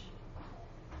hinge.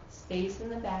 Space in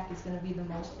the back is going to be the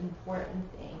most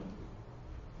important thing,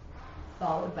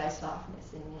 followed by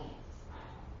softness in knees.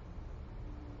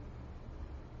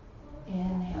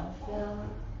 Inhale, fill.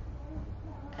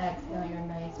 Exhale, your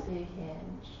nice big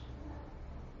hinge.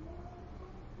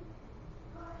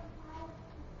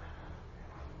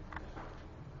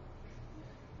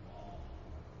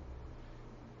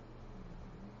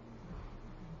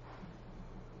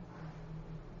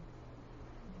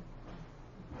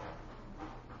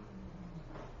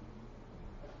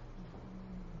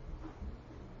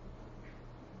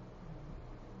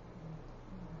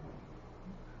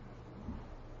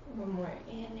 One more.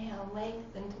 Inhale,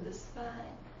 lengthen to the spine.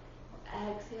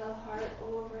 Exhale, heart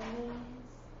over knees.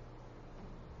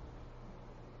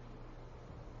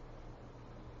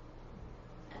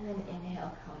 And then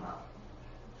inhale, come up.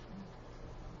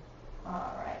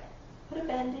 Alright. Put a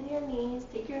bend in your knees.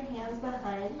 Take your hands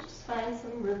behind. Just find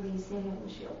some releasing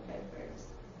windshield wipers.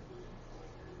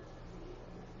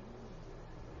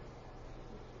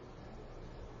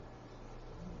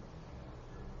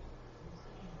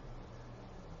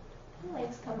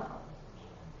 Legs come out.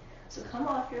 So come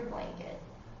off your blanket.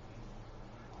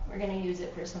 We're going to use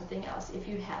it for something else if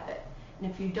you have it.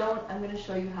 And if you don't, I'm going to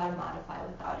show you how to modify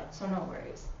without it, so no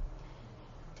worries.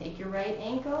 Take your right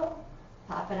ankle,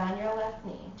 pop it on your left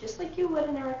knee, just like you would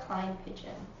in a reclined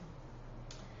pigeon.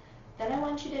 Then I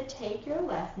want you to take your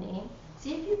left knee,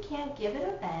 see if you can't give it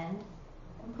a bend,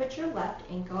 and put your left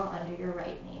ankle under your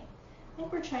right knee. I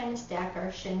think we're trying to stack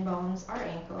our shin bones, our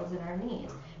ankles, and our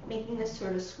knees, making this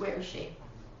sort of square shape.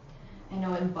 I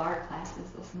know in bar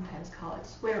classes they'll sometimes call it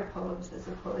square pose as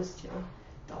opposed to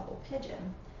double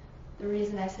pigeon. The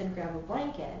reason I said grab a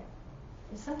blanket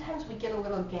is sometimes we get a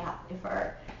little gap. If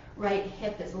our right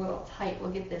hip is a little tight,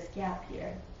 we'll get this gap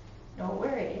here. No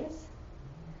worries.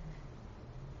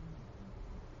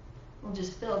 We'll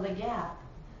just fill the gap,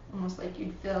 almost like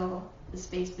you'd fill the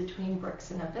space between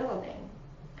bricks in a building.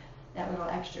 That little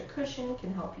extra cushion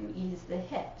can help you ease the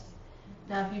hips.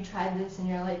 Now if you tried this and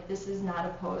you're like, this is not a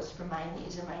pose for my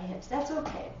knees or my hips, that's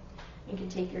okay. You can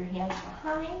take your hands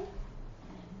behind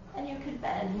and you could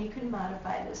bend and you can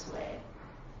modify this way.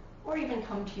 Or even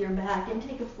come to your back and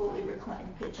take a fully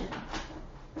reclined pigeon.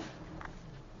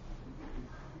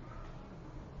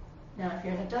 Now if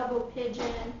you're in a double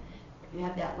pigeon, if you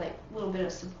have that like little bit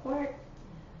of support,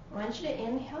 I want you to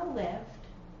inhale, lift,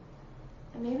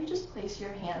 and maybe just place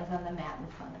your hands on the mat in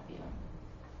front of you.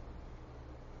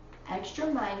 Extra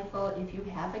mindful if you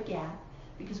have a gap,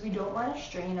 because we don't want to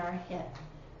strain our hip,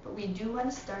 but we do want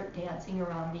to start dancing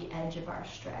around the edge of our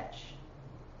stretch.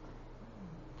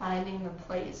 Finding the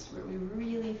place where we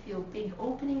really feel big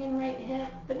opening in right hip,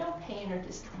 but no pain or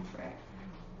discomfort.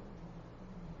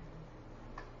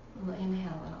 We'll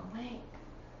inhale a little length,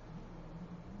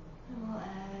 and we'll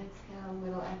exhale a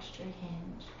little extra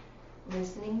hinge.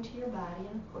 Listening to your body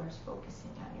and of course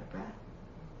focusing on your breath.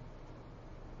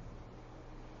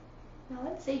 Now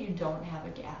let's say you don't have a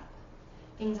gap.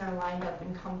 Things are lined up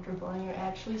and comfortable and you're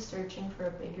actually searching for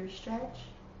a bigger stretch.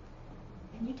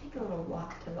 And you take a little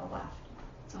walk to the left.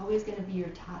 It's always going to be your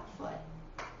top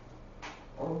foot.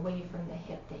 or away from the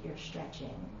hip that you're stretching.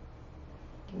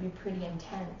 It can be pretty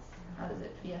intense. How does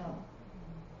it feel?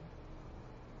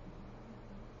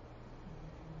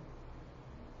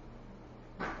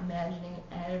 Imagining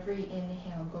every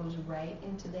inhale goes right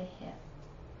into the hip.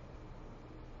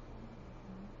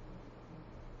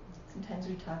 Sometimes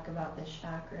we talk about the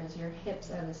chakras. Your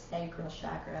hips are the sacral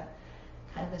chakra,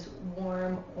 kind of this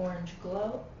warm orange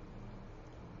glow.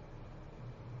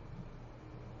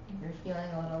 If you're feeling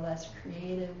a little less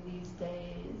creative these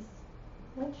days,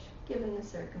 which, given the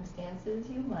circumstances,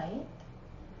 you might,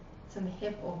 some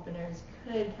hip openers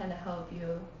could kind of help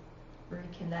you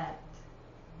reconnect,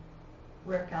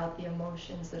 work out the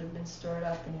emotions that have been stored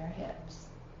up in your hips.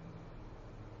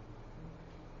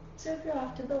 So if you're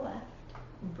off to the left,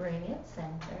 bring it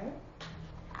center,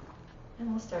 and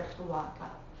we'll start to walk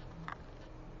up.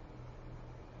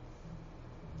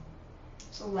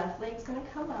 So left leg's going to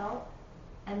come out,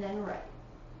 and then right.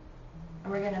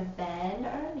 And we're going to bend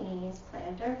our knees,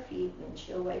 plant our feet,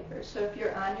 windshield wipers. So if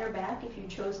you're on your back, if you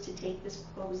chose to take this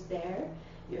pose there,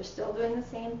 you're still doing the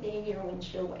same thing, you're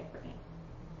windshield wipering.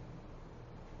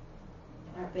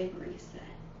 Our big reset.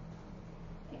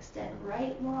 Extend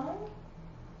right long,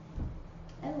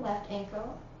 and left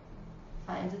ankle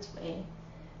finds its way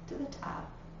to the top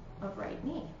of right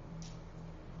knee.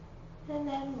 And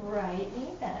then right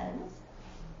knee bends,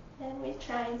 and we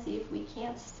try and see if we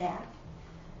can't stack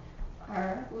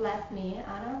our left knee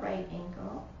on our right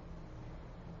ankle,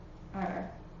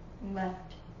 our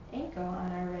left ankle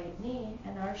on our right knee,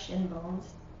 and our shin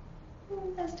bones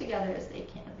as together as they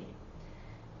can be.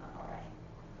 All right.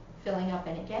 Filling up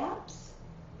any gaps.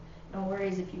 No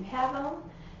worries if you have them.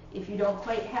 If you don't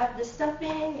quite have the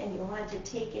stuffing and you want to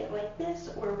take it like this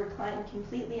or recline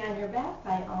completely on your back,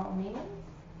 by all means.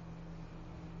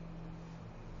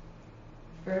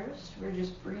 First, we're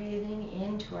just breathing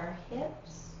into our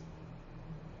hips,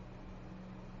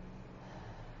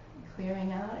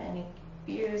 clearing out any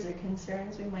fears or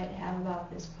concerns we might have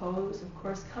about this pose. Of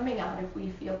course, coming out if we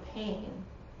feel pain.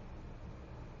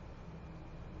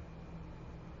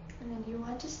 And then you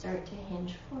want to start to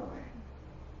hinge forward.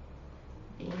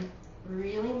 Being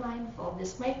really mindful.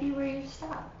 This might be where you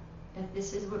stop. If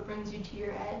this is what brings you to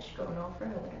your edge, go no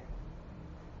further.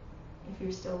 If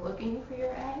you're still looking for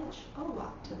your edge,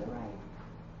 walk to the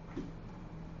right.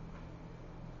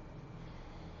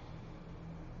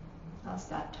 I'll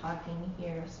stop talking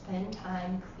here. Spend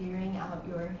time clearing out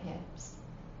your hips,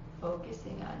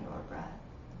 focusing on your breath.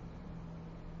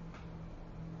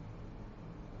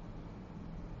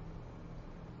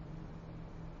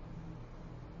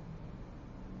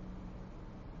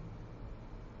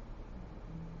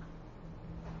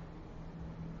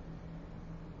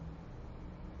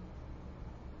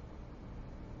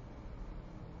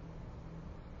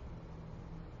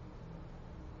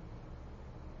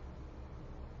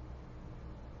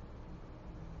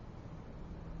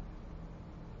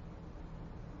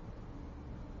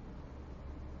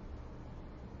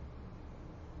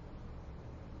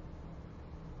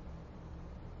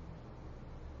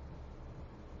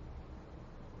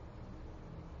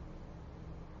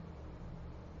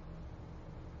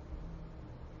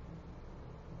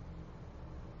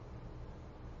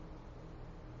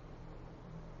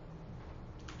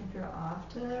 If you're off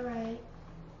to the right,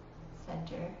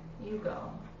 center, you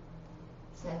go.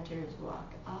 Centers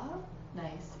walk up,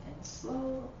 nice and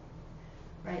slow.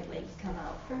 Right legs come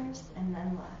out first and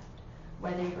then left.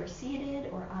 Whether you're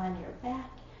seated or on your back,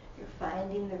 you're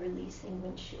finding the releasing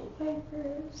windshield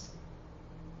wipers.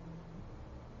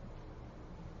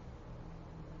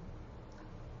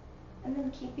 And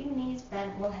then keeping knees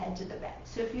bent, we'll head to the back.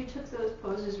 So if you took those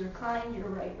poses reclined, you're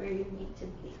right where you need to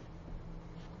be.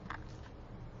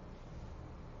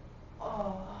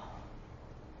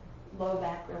 Low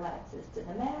back relaxes to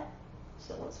the mat,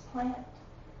 so let's plant.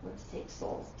 Let's take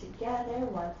soles together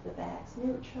once the back's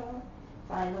neutral.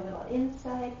 Find a little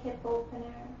inside hip opener.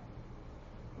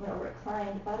 Little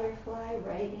reclined butterfly,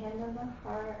 right hand on the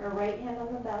heart, or right hand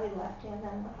on the belly, left hand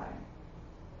on the heart.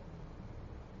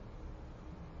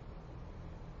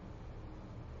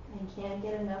 I can't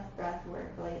get enough breath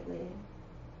work lately.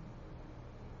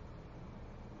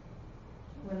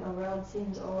 When the world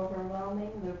seems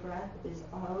overwhelming, the breath is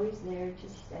always there to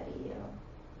steady you,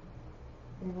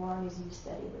 as long as you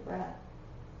steady the breath.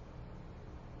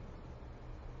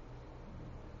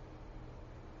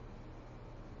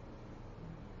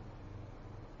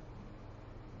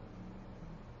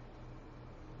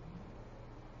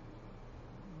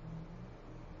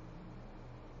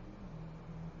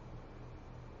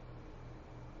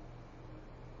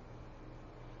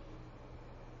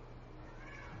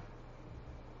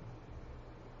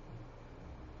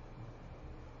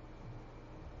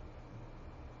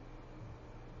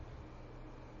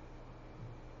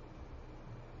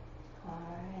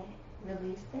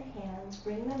 hands,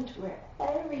 bring them to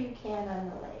wherever you can on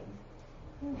the legs,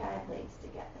 and guide legs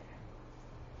together.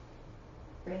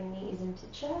 Bring knees into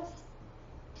chest.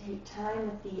 Take time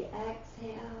with the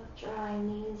exhale, drawing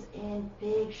knees in,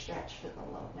 big stretch for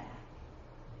the low back.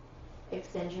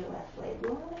 Extend your left leg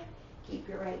long, keep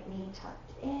your right knee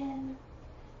tucked in.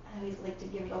 I always like to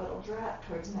give it a little drop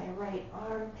towards my right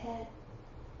armpit.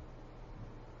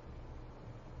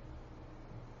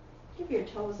 Give your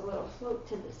toes a little float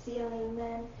to the ceiling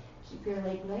then. Keep your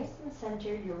leg nice and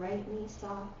centered, your right knee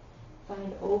soft.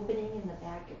 Find opening in the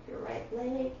back of your right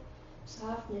leg,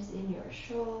 softness in your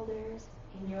shoulders,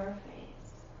 in your face.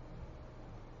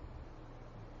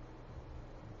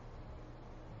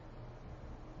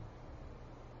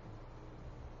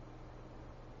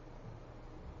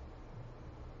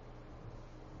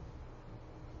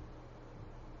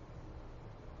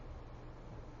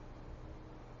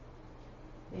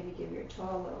 Maybe give your toe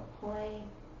a little point,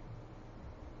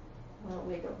 a little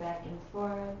wiggle back and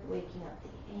forth, waking up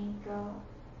the ankle.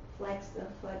 Flex the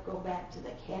foot, go back to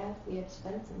the calf. We have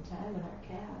spent some time in our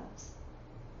calves.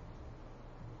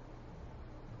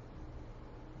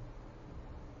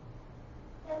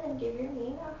 And then give your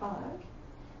knee a hug,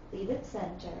 leave it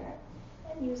center,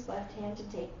 and use left hand to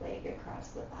take leg across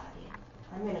the body.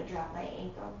 I'm going to drop my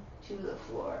ankle to the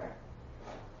floor,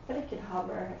 but it can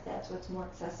hover if that's what's more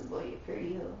accessible for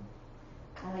you.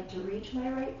 I like to reach my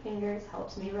right fingers,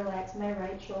 helps me relax my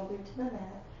right shoulder to the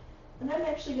mat, and I'm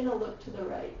actually going to look to the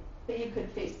right, but you could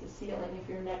face the ceiling if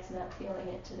your neck's not feeling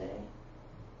it today.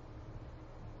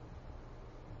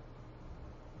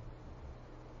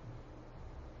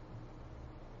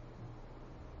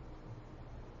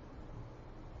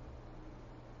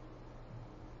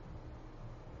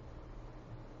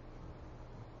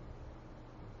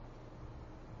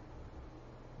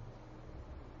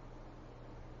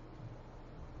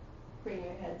 Bring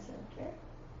your head center.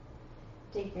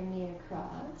 Take your knee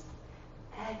across.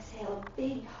 Exhale,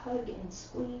 big hug and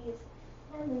squeeze,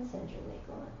 and then send your leg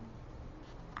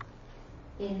on.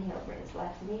 Inhale, brings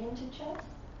left knee into chest.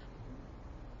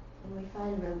 And we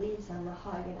find release on the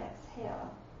hug and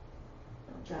exhale.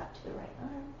 We'll drop to the right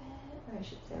armpit, or I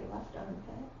should say left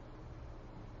armpit.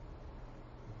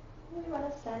 And we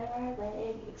want to center our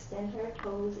leg, extend our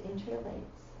toes,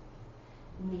 interlace.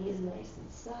 Knees nice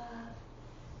and soft.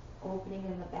 Opening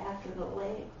in the back of the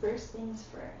leg. First things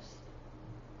first.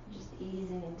 Just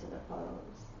easing into the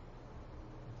pose.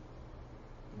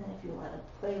 And then if you want to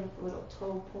play with a little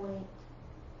toe point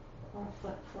or a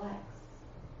foot flex.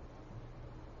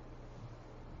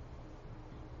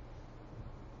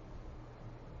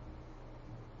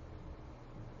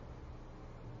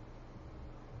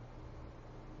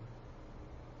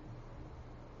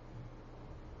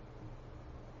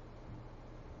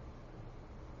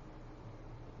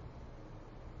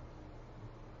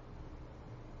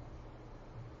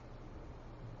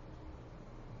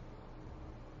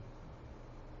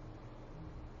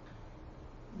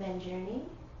 Bend your knee,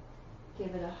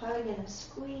 give it a hug and a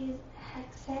squeeze,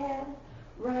 exhale,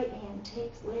 right hand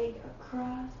takes leg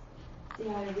across. See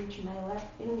how I reach my left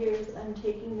fingers, I'm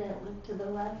taking that look to the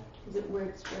left because it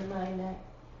works for my neck,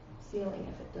 ceiling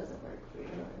if it doesn't work for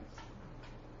yours.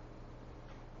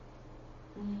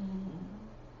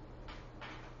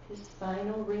 Just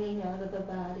final wringing out of the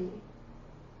body.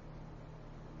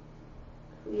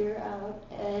 Clear out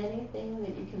anything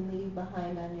that you can leave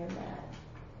behind on your mat.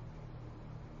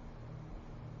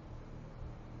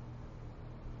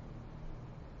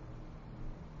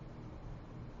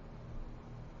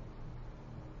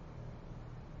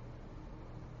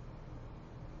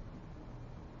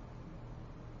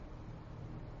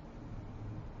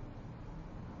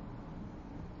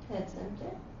 Head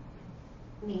center,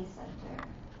 knee center.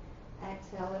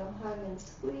 Exhale, little hug and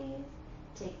squeeze.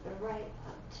 Take the right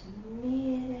up to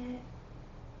meet it.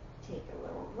 Take a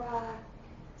little rock,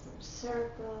 some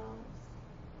circles.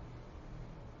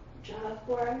 Draw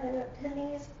forehead up to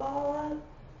knees, ball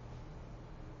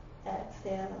up.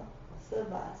 Exhale,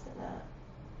 Savasana.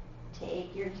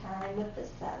 Take your time with the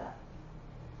setup.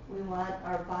 We want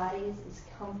our bodies as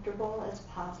comfortable as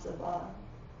possible.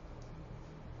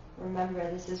 Remember,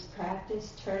 this is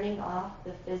practice turning off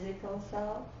the physical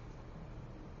self.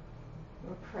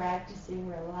 We're practicing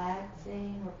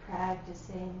relaxing. We're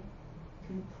practicing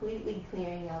completely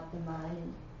clearing out the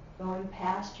mind, going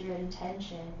past your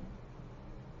intention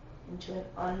into an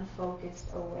unfocused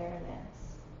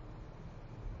awareness.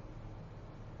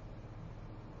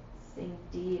 Sink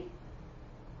deep.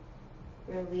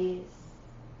 Release.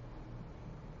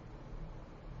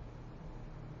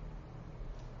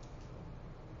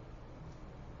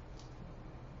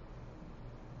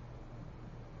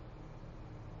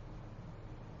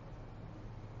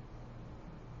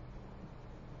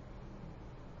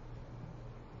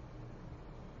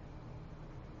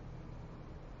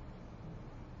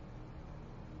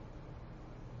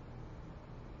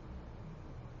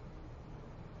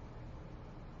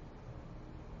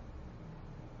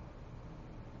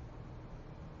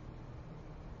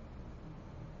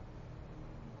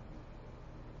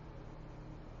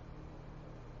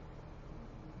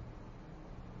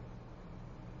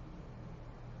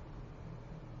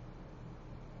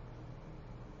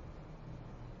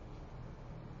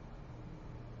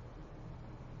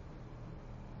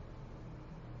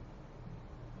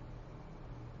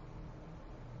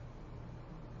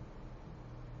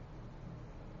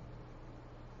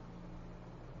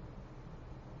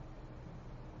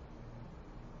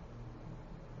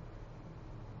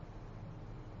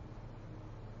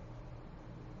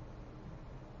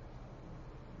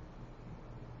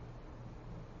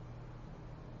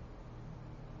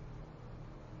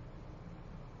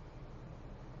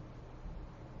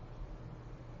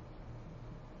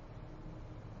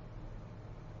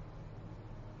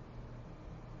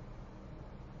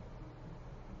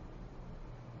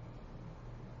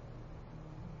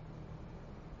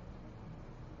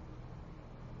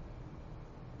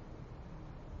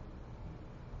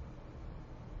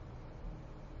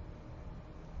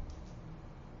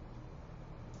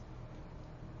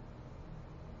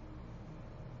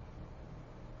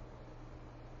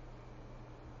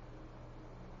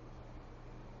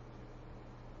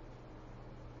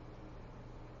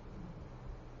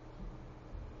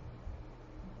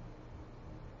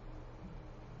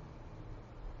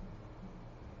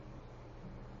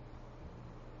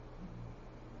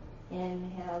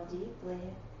 Inhale deeply.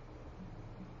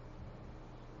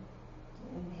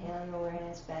 Inhaling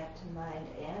awareness back to mind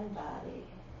and body.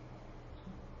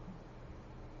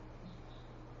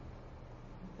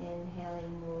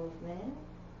 Inhaling movement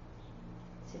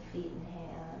to feet and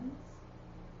hands.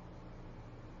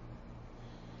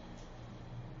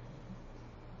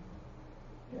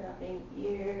 Dropping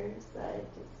ears side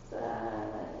to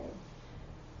side.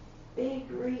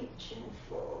 Big reach and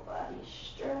full body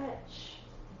stretch.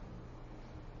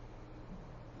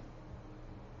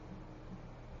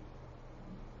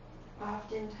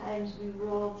 Oftentimes we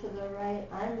roll to the right.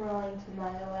 I'm rolling to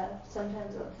my left.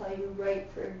 Sometimes I'll tell you right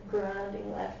for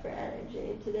grounding, left for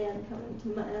energy. Today I'm coming to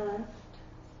my left.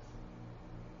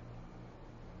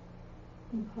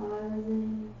 And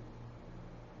pausing.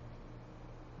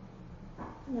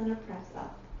 And then a press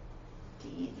up to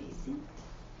easy seat.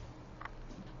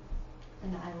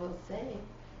 And I will say,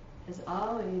 as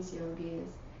always, yogis,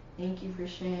 thank you for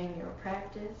sharing your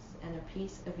practice and a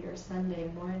piece of your Sunday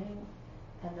morning,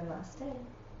 and namaste.